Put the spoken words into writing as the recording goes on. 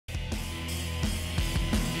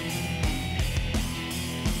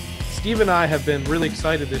Steve and I have been really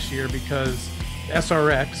excited this year because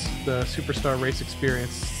SRX, the Superstar Race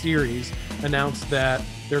Experience series, announced that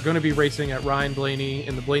they're going to be racing at Ryan Blaney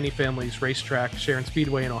and the Blaney family's racetrack, Sharon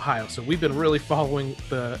Speedway in Ohio. So we've been really following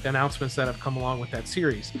the announcements that have come along with that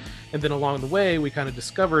series. And then along the way, we kind of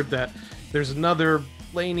discovered that there's another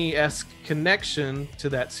Blaney-esque connection to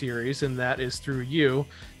that series, and that is through you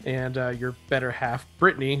and your better half,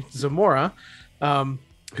 Brittney Zamora,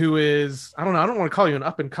 who is, I don't want to call you an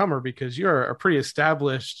up-and-comer because you're a pretty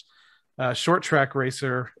established short track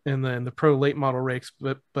racer in the pro late model race.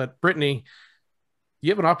 But Brittney, you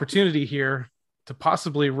have an opportunity here to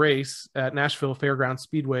possibly race at Nashville Fairgrounds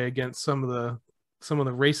Speedway against some of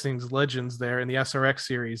the racing's legends there in the SRX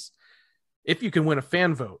series. If you can win a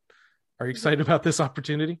fan vote, are you excited about this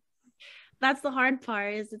opportunity? That's the hard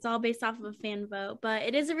part, is it's all based off of a fan vote, but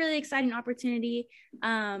it is a really exciting opportunity.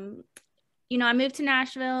 I moved to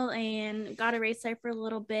Nashville and got a race there for a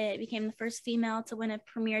little bit, became the first female to win a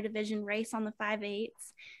Premier Division race on the 5/8.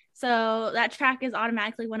 So that track is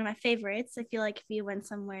automatically one of my favorites. I feel like if you win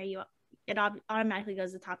somewhere, it automatically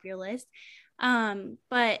goes to the top of your list.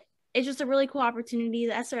 But it's just a really cool opportunity.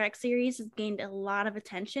 The SRX series has gained a lot of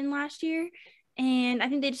attention last year, and I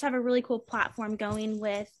think they just have a really cool platform going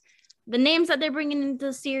with the names that they're bringing into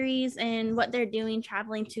the series and what they're doing,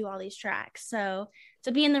 traveling to all these tracks. So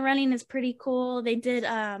to be in the running is pretty cool. They did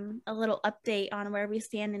a little update on where we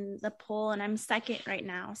stand in the poll, and I'm second right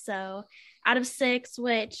now. So out of 6,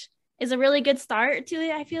 which is a really good start to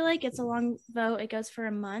it. I feel like it's a long vote. It goes for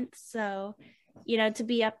a month. So, to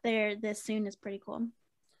be up there this soon is pretty cool.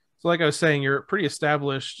 So like I was saying, you're pretty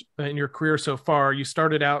established in your career so far. You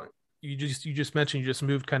started out, you just mentioned you just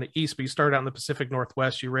moved kind of east, but you started out in the Pacific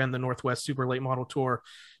Northwest. You ran the Northwest Super Late Model Tour,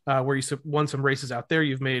 where you won some races out there.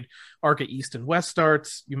 You've made ARCA East and West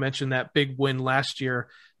starts. You mentioned that big win last year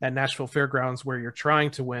at Nashville Fairgrounds where you're trying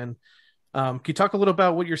to win. Can you talk a little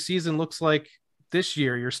about what your season looks like this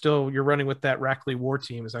year? You're running with that Rackley War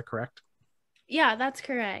team. Is that correct? Yeah, that's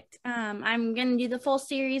correct. I'm going to do the full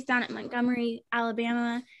series down at Montgomery,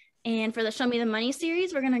 Alabama. And for the Show Me the Money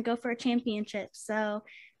series, we're going to go for a championship. So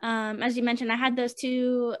as you mentioned, I had those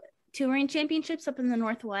 2 touring championships up in the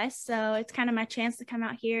Northwest. So it's kind of my chance to come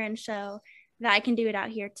out here and show that I can do it out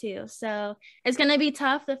here too. So it's going to be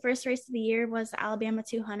tough. The first race of the year was the Alabama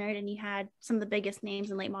 200, and you had some of the biggest names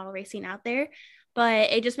in late model racing out there.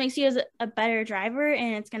 But it just makes you as a better driver,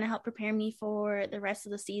 and it's going to help prepare me for the rest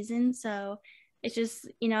of the season. So it's just,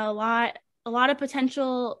 a lot of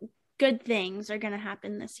potential good things are going to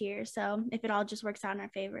happen this year. So if it all just works out in our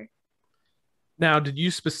favor. Now, did you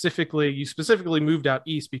specifically moved out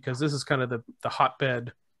east because this is kind of the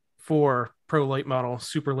hotbed for pro late model,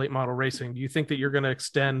 super late model racing? Do you think that you're going to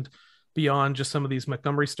extend beyond just some of these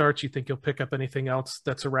Montgomery starts? You think you'll pick up anything else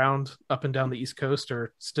that's around up and down the East Coast,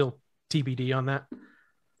 or still TBD on that?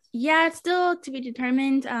 Yeah, it's still to be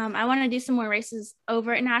determined. I want to do some more races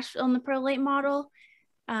over at Nashville in the pro late model.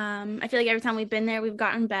 I feel like every time we've been there, we've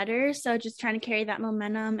gotten better. So just trying to carry that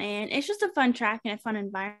momentum, and it's just a fun track and a fun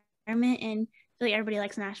environment. And I feel like everybody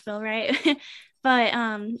likes Nashville, right? But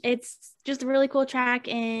it's just a really cool track,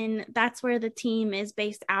 and that's where the team is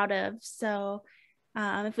based out of. So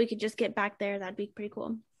if we could just get back there, that'd be pretty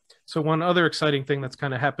cool. So one other exciting thing that's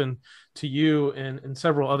kind of happened to you and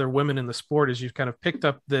several other women in the sport is you've kind of picked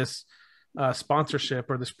up this sponsorship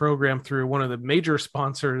or this program through one of the major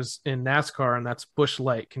sponsors in NASCAR, and that's Busch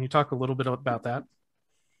Light. Can you talk a little bit about that?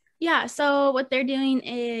 Yeah, so what they're doing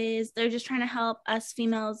is they're just trying to help us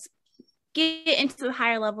females get into the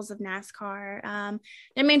higher levels of NASCAR.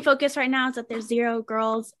 Their main focus right now is that there's 0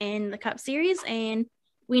 girls in the Cup Series, and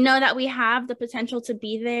we know that we have the potential to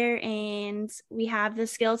be there and we have the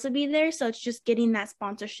skill to be there. So it's just getting that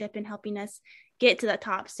sponsorship and helping us get to the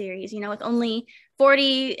top series. With only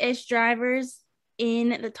 40-ish drivers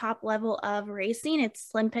in the top level of racing, it's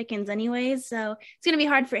slim pickings anyways. So it's going to be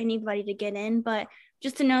hard for anybody to get in, but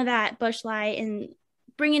just to know that Busch Light and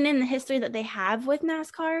bringing in the history that they have with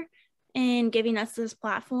NASCAR and giving us this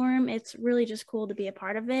platform, it's really just cool to be a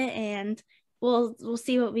part of it, and we'll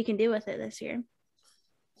see what we can do with it this year.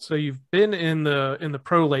 So you've been in the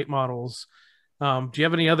pro late models. Do you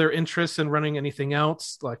have any other interests in running anything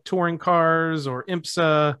else like touring cars or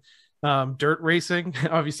IMSA, dirt racing?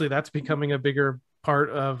 Obviously that's becoming a bigger part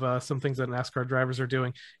of some things that NASCAR drivers are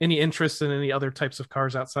doing. Any interest in any other types of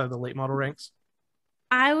cars outside of the late model ranks?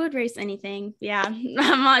 I would race anything. Yeah,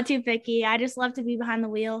 I'm not too picky. I just love to be behind the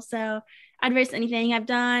wheel. So I'd race anything. I've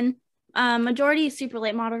done majority super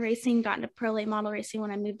late model racing, got into pro late model racing when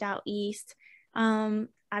I moved out east.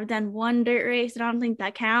 I've done one dirt race, and I don't think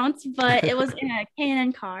that counts, but it was in a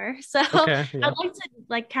K&N car. So Okay, yeah. I'd like to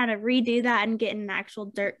like kind of redo that and get an actual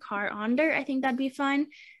dirt car on dirt. I think that'd be fun.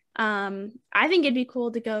 I think it'd be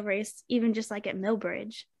cool to go race even just like at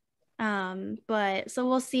Millbridge. But so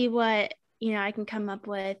we'll see what, you know, I can come up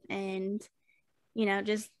with, and, you know,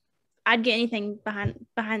 just I'd get anything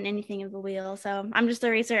behind anything of the wheel. So I'm just a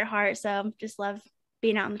racer at heart. So just love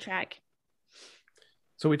being out on the track.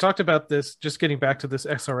 So we talked about this, just getting back to this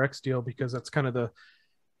SRX deal, because that's kind of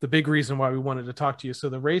the big reason why we wanted to talk to you. So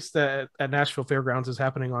the race that at Nashville Fairgrounds is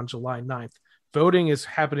happening on July 9th. Voting is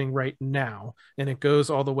happening right now, and it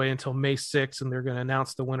goes all the way until May 6th, and they're going to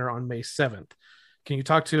announce the winner on May 7th. Can you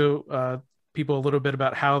talk to people a little bit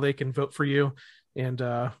about how they can vote for you, and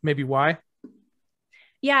maybe why?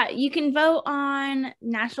 Yeah, you can vote on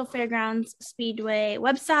Nashville Fairgrounds Speedway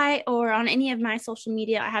website or on any of my social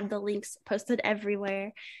media. I have the links posted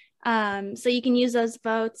everywhere. So you can use those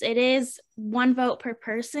votes. It is one vote per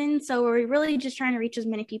person. So we're really just trying to reach as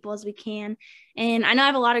many people as we can. And I know I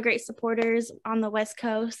have a lot of great supporters on the West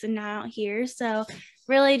Coast and now out here. So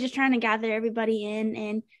really just trying to gather everybody in.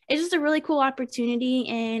 And it's just a really cool opportunity.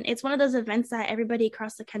 And it's one of those events that everybody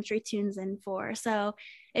across the country tunes in for. So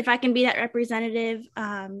if I can be that representative,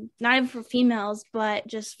 not even for females, but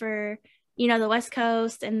just for, you know, the West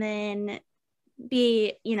Coast, and then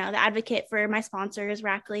be, you know, the advocate for my sponsors,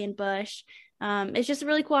 Rackley and Bush. It's just a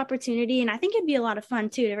really cool opportunity. And I think it'd be a lot of fun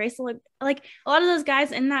too to race. Like a lot of those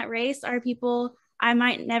guys in that race are people I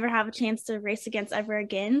might never have a chance to race against ever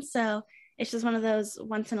again. So it's just one of those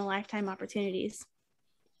once in a lifetime opportunities.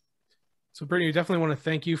 So Brittney, we definitely want to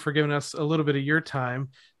thank you for giving us a little bit of your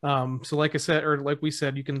time. So like I said, or like we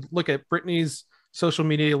said, you can look at Brittney's social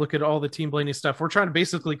media, look at all the Team Blaney stuff. We're trying to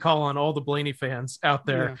basically call on all the Blaney fans out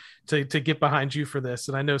there to get behind you for this.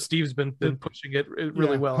 And I know Steve's been pushing it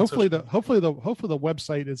really well. Hopefully the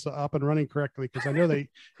website is up and running correctly, because I know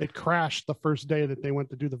it crashed the first day that they went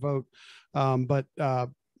to do the vote. But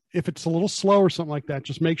if it's a little slow or something like that,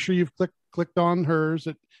 just make sure you've clicked on hers.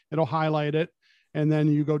 It'll highlight it. And then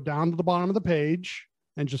you go down to the bottom of the page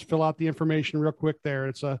and just fill out the information real quick there.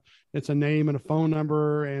 It's a name and a phone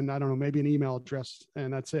number, and I don't know, maybe an email address,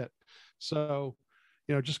 and that's it. So,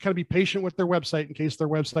 you know, just kind of be patient with their website in case their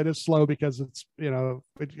website is slow, because it's, you know,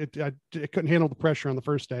 it couldn't handle the pressure on the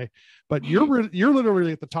first day. But you're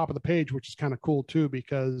literally at the top of the page, which is kind of cool too,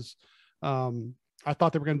 because I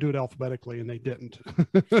thought they were going to do it alphabetically, and they didn't.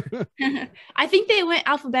 I think they went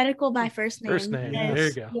alphabetical by first name. First name. Yes. There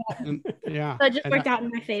you go. Yeah. So it just worked out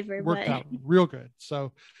in my favor. Worked out real good.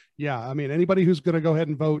 So, yeah, I mean, anybody who's going to go ahead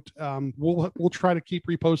and vote, we'll try to keep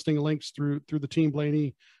reposting links through the Team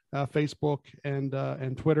Blaney Facebook and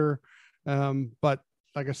Twitter. But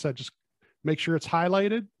like I said, just make sure it's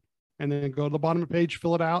highlighted, and then go to the bottom of the page,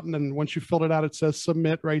 fill it out, and then once you filled it out, it says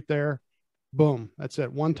submit right there. Boom. That's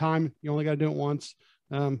it. One time. You only got to do it once.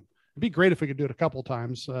 It'd be great if we could do it a couple of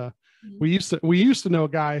times. We used to know a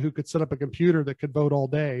guy who could set up a computer that could vote all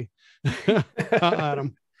day.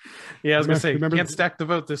 Adam. Yeah, I was going to say, you can't stack the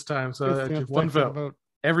vote this time. So just one vote.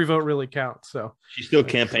 Every vote really counts. So she's still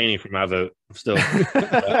campaigning for my vote. I'm still. He's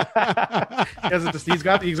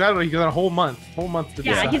got a whole month to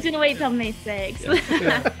decide. He's going to wait till May 6th.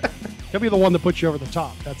 Yeah. He'll be the one that puts you over the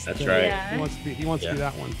top. That's right. Yeah. He wants to be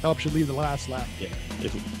that one. Helps you leave the last lap. Yeah.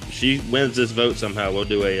 If she wins this vote somehow, we'll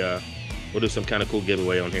do some kind of cool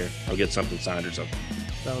giveaway on here. I'll get something signed or something.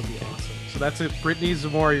 That would be awesome. So that's it. Brittney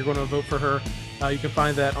Zamora, you're going to vote for her. You can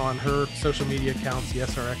find that on her social media accounts, the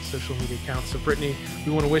SRX social media accounts. So Brittney,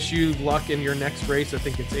 we want to wish you luck in your next race. I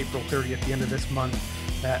think it's April 30th, at the end of this month,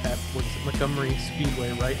 at Montgomery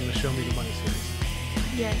Speedway, right, in the Show Me the Money series.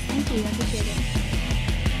 Yes, thank you. I appreciate it.